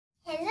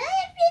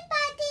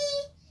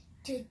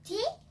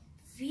Today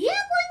we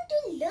are going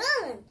to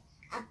learn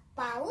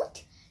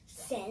about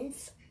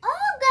sense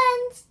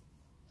organs.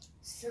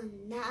 So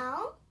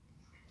now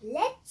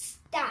let's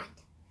start.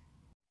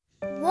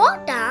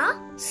 What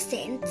are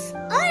sense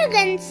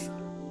organs?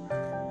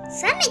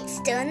 Some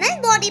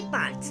external body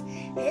parts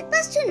help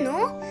us to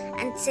know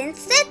and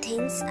sense the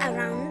things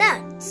around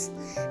us.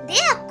 They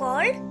are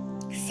called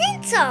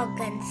sense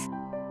organs.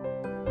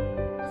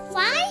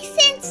 5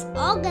 sense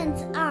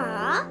organs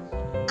are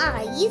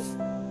eyes,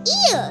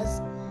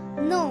 ears,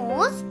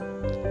 nose,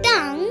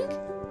 tongue,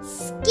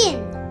 skin.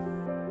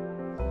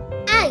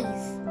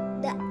 Eyes.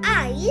 The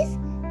eyes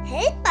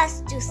help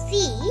us to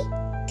see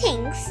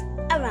things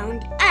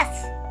around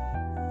us.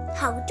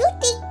 How to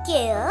take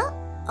care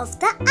of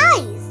the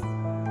eyes?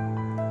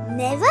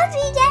 Never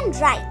read and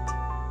write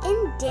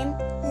in dim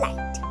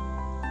light.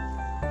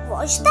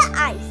 Wash the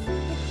eyes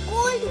with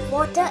cold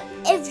water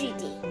every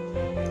day.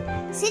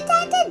 Sit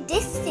at a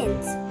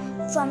distance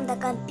from the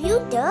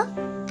computer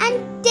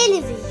and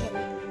television.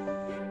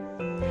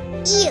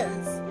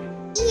 Ears.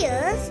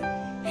 Ears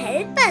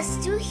help us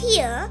to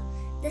hear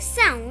the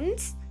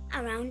sounds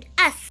around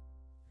us.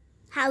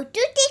 How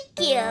to take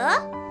care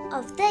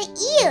of the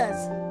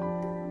ears?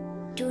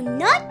 Do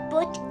not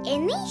put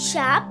any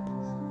sharp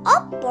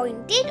or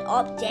pointed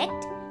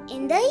object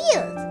in the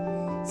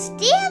ears.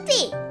 Stay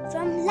away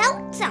from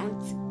loud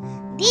sounds.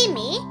 They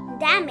may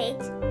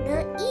damage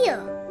the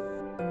ear.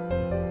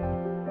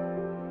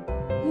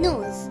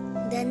 Nose.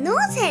 The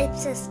nose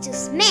helps us to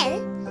smell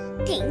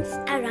things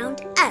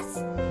around us.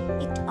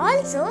 It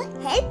also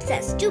helps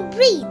us to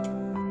breathe.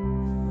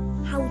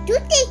 How to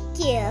take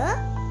care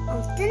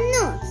of the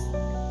nose?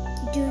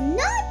 Do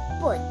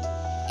not put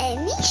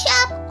any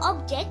sharp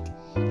object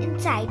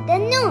inside the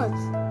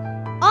nose.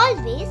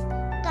 Always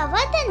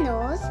cover the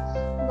nose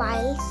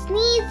while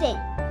sneezing.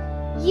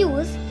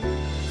 Use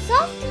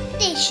soft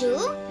tissue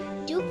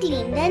to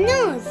clean the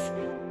nose.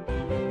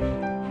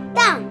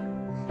 Tongue.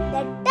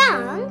 The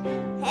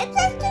tongue helps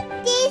us to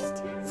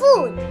taste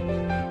food.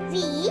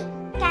 We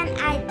can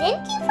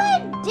identify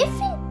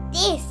different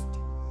tastes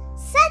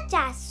such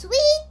as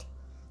sweet,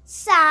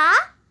 sour,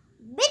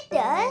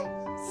 bitter,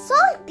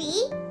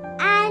 salty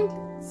and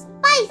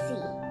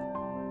spicy.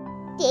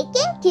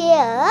 Taking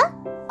care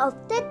of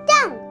the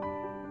tongue.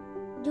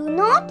 Do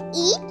not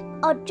eat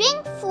or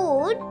drink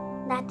food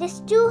that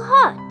is too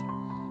hot.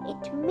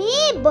 It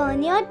may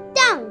burn your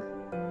tongue.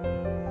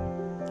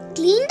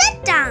 Clean the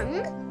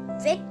tongue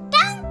with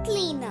tongue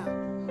cleaner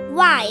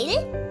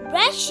while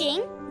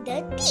brushing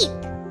the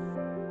teeth.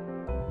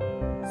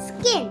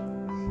 Skin.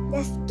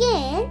 The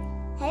skin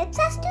helps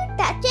us to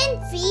touch and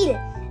feel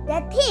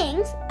the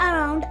things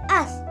around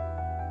us.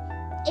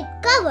 It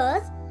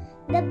covers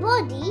the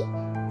body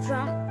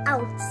from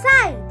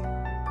outside.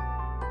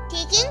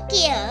 Taking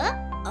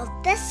care of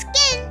the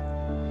skin.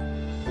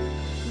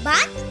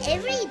 Bath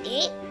every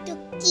day to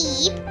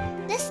keep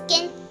the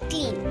skin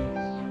clean.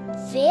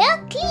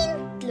 Wear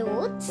clean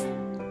clothes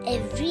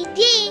every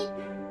day.